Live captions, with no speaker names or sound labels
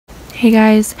Hey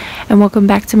guys, and welcome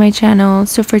back to my channel.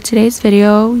 So for today's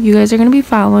video, you guys are going to be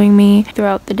following me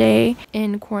throughout the day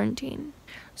in quarantine.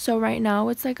 So right now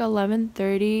it's like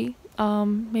 11:30,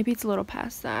 maybe it's a little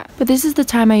past that, but this is the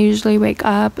time I usually wake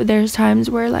up. There's times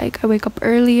where like I wake up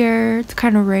earlier. It's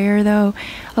kind of rare though.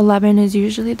 11 is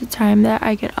usually the time that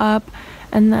I get up,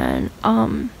 and then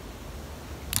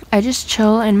I just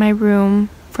chill in my room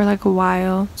for like a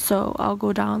while. So I'll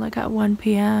go down like at 1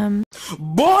 p.m.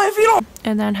 Boy, if you don't,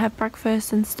 and then have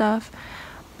breakfast and stuff.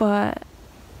 But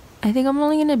I think I'm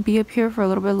only gonna be up here for a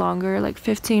little bit longer, like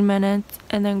 15 minutes,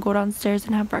 and then go downstairs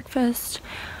and have breakfast.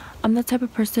 I'm the type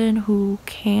of person who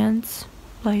can't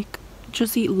like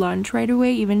just eat lunch right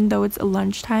away, even though it's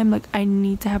lunchtime. Like I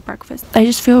need to have breakfast. I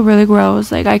just feel really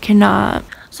gross, like I cannot.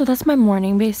 So that's my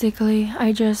morning basically.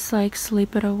 I just like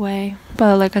sleep it away.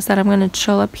 But like I said, I'm gonna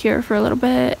chill up here for a little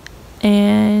bit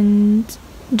and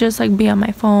just like be on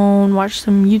my phone, watch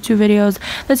some YouTube videos.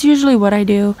 That's usually what I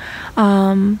do.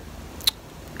 I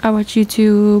watch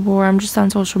YouTube, or I'm just on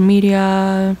social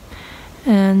media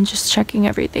and just checking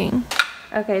everything.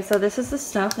 Okay, so this is the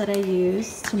stuff that I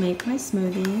use to make my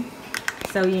smoothie.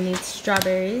 So you need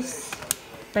strawberries,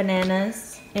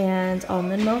 bananas, and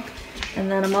almond milk.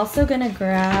 And then I'm also gonna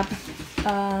grab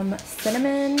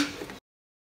cinnamon.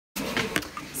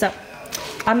 So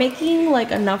I'm making like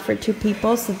enough for 2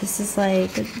 people, so this is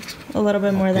like a little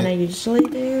bit more than I usually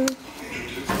do.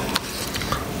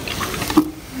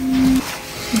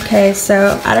 Okay,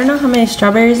 so I don't know how many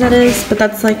strawberries that is, but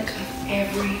that's like,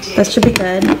 that should be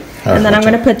good. And then I'm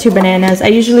gonna put 2 bananas. I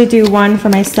usually do 1 for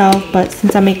myself, but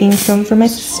since I'm making some for my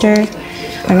sister,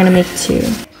 I'm gonna make 2.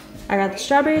 I got the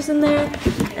strawberries in there,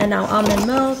 and now almond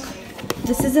milk.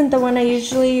 This isn't the one I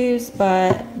usually use,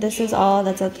 but this is all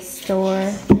that's at the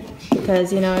store,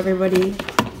 because you know everybody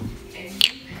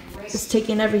is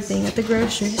taking everything at the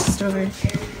grocery store,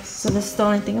 so this is the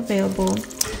only thing available.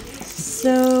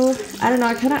 So I don't know,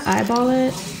 I kind of eyeball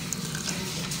it.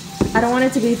 I don't want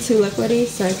it to be too liquidy,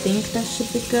 so I think that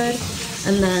should be good.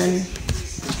 And then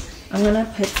I'm gonna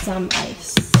put some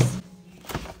ice.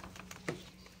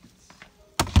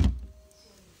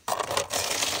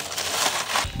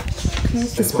 Okay,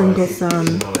 to sprinkle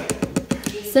some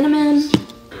cinnamon.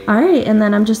 Alright, and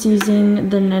then I'm just using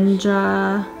the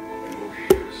Ninja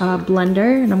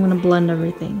blender, and I'm gonna blend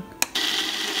everything.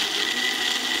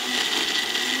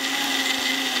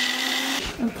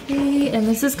 Okay, and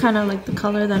this is kind of like the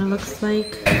color that it looks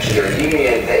like. That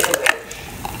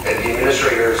the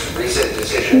administrator's recent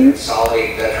decision to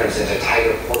consolidate veterans into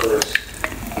tighter quarters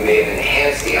may have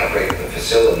enhanced the outbreak of the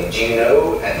facility. Do you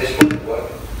know at this point what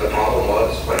the problem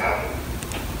was? What happened?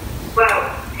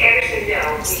 Well, Anderson,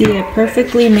 no. See, it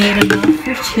perfectly made enough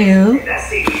for 2.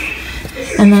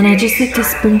 And then I just like to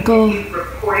sprinkle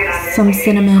some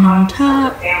cinnamon on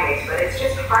top.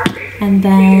 And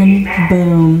then,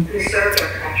 boom.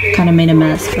 Kind of made a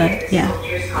mess, but yeah.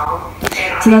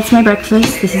 So that's my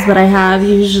breakfast. This is what I have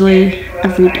usually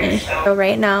every day. So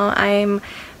right now I'm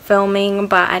filming,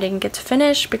 but I didn't get to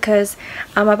finish because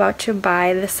I'm about to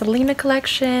buy the Selena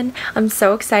collection. I'm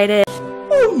so excited.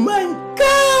 oh my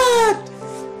God!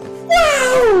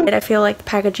 Wow! I feel like the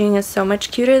packaging is so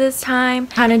much cuter this time.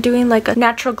 Kind of doing like a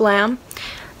natural glam.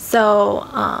 So,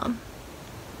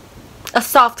 a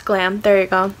soft glam. There you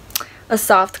go. A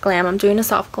soft glam. I'm doing a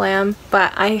soft glam,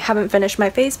 but I haven't finished my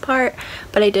face part,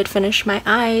 but I did finish my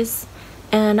eyes,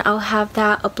 and I'll have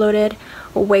that uploaded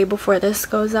way before this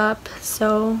goes up,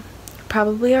 so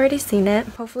probably already seen it.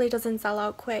 Hopefully it doesn't sell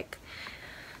out quick.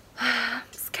 I'm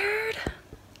scared. I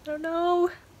don't know.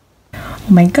 Oh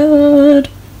my God.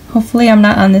 Hopefully I'm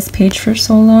not on this page for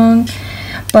so long,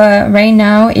 but right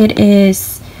now it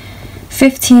is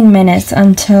 15 minutes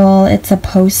until it's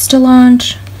supposed to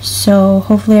launch. So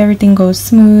hopefully everything goes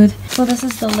smooth. So this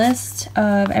is the list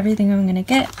of everything I'm gonna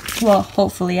get. Well,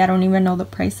 hopefully. I don't even know the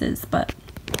prices, but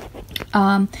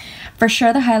for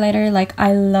sure the highlighter. Like,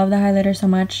 I love the highlighter so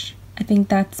much. I think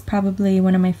that's probably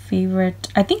one of my favorite,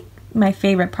 I think my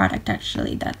favorite product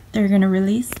actually that they're gonna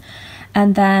release.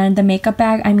 And then the makeup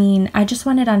bag, I mean, I just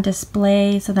want it on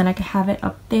display so then I could have it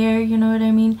up there, you know what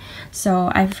I mean?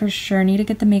 So I for sure need to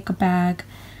get the makeup bag.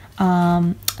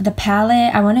 The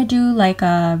palette, I want to do like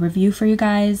a review for you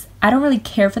guys. I don't really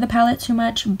care for the palette too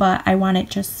much, but I want it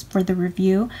just for the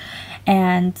review,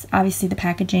 and obviously the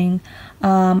packaging.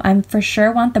 I for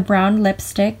sure want the brown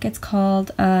lipstick. It's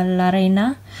called La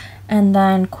Reina. And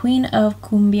then Queen of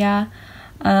Cumbia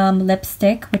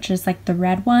lipstick, which is like the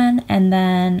red one. And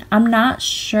then I'm not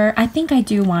sure, I think I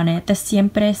do want it, the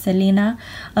Siempre Selena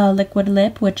liquid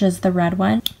lip, which is the red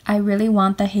one. I really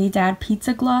want the Hey Dad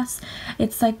pizza gloss.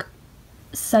 It's like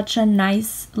such a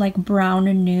nice like brown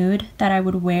nude that I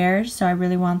would wear, so I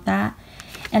really want that.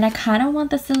 And I kind of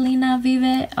want the Selena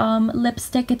Vive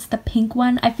lipstick. It's the pink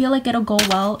one. I feel like it'll go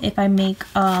well if I make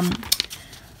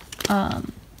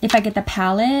if I get the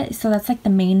palette. So that's like the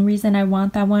main reason I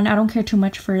want that one. I don't care too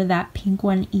much for that pink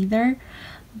one either,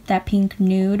 that pink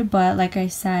nude, but like I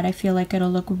said, I feel like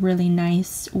it'll look really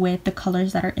nice with the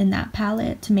colors that are in that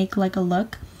palette to make like a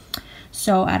look.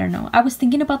 So I don't know. I was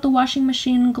thinking about the washing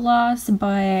machine gloss,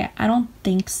 but I don't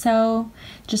think so,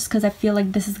 just because I feel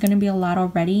like this is going to be a lot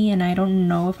already, and I don't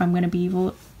know if I'm going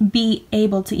to be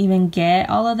able to even get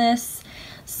all of this.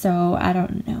 So I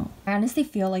don't know. I honestly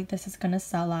feel like this is going to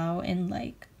sell out in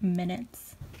like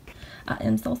minutes. I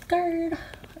am so scared.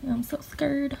 I am so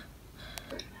scared.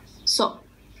 So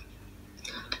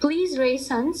please raise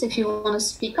hands if you want to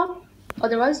speak up.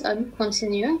 Otherwise, I'll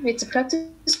continue with the practice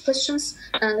questions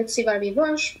and let's see where we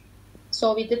were.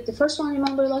 So we did the first one,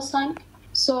 remember last time?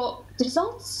 So the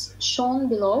results shown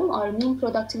below are mean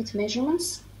productivity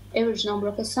measurements, average number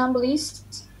of assemblies,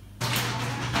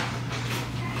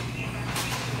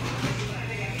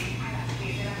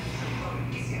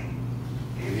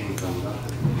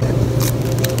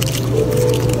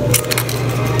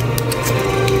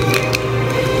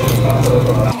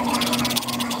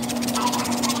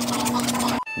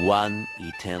 One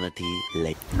eternity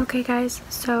later. Okay guys,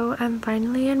 so I'm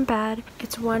finally in bed.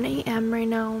 It's 1 a.m. right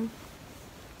now,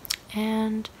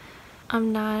 and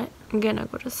I'm not gonna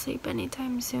go to sleep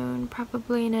anytime soon,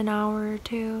 probably in an hour or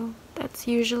two. That's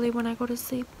usually when I go to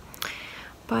sleep.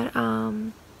 But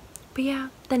yeah,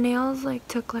 the nails like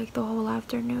took like the whole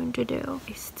afternoon to do.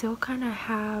 I still kind of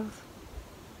have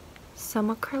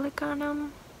some acrylic on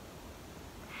them,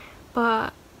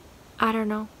 but I don't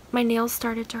know. My nails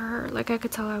started to hurt. Like I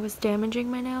could tell I was damaging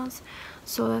my nails,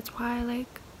 so that's why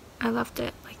I left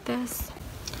it like this.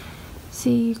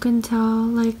 See, you can tell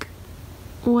like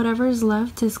whatever's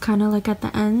left is kind of like at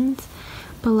the end,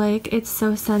 but like it's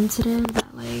so sensitive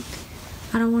that like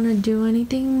I don't want to do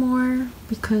anything more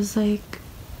because like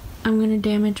I'm gonna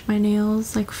damage my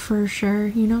nails like for sure,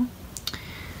 you know.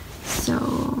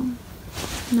 So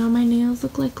now my nails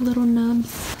look like little nubs.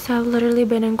 So I've literally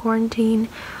been in quarantine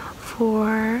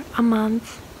for a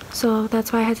month, so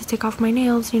that's why I had to take off my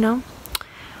nails, you know.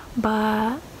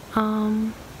 But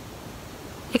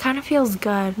it kind of feels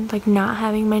good like not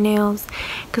having my nails,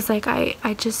 because like I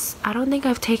don't think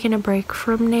I've taken a break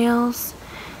from nails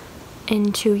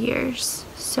in 2 years,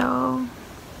 so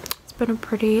it's been a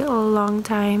pretty long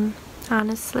time,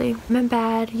 honestly. I'm in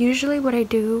bed. Usually what I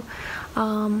do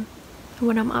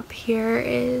when I'm up here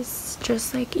is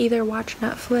just like either watch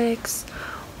Netflix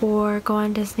or go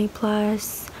on Disney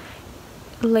Plus.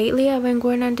 Lately I've been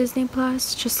going on Disney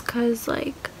Plus just because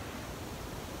like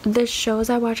the shows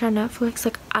I watch on Netflix,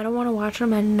 like I don't want to watch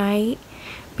them at night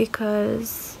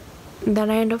because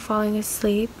then I end up falling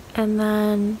asleep and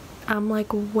then I'm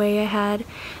like way ahead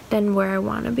than where I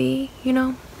want to be, you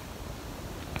know.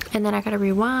 And then I gotta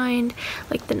rewind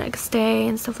like the next day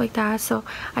and stuff like that, so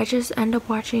I just end up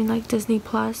watching like Disney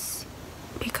Plus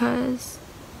because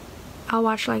I'll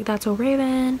watch like That's So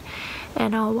Raven,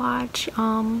 and I'll watch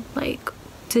like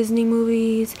Disney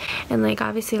movies, and like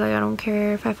obviously like I don't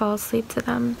care if I fall asleep to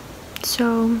them.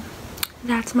 So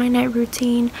that's my night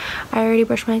routine. I already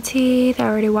brushed my teeth, I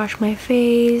already washed my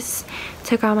face,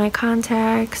 took out my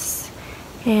contacts,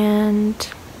 and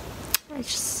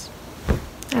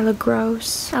I look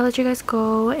gross. I'll let you guys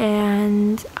go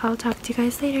and I'll talk to you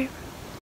guys later.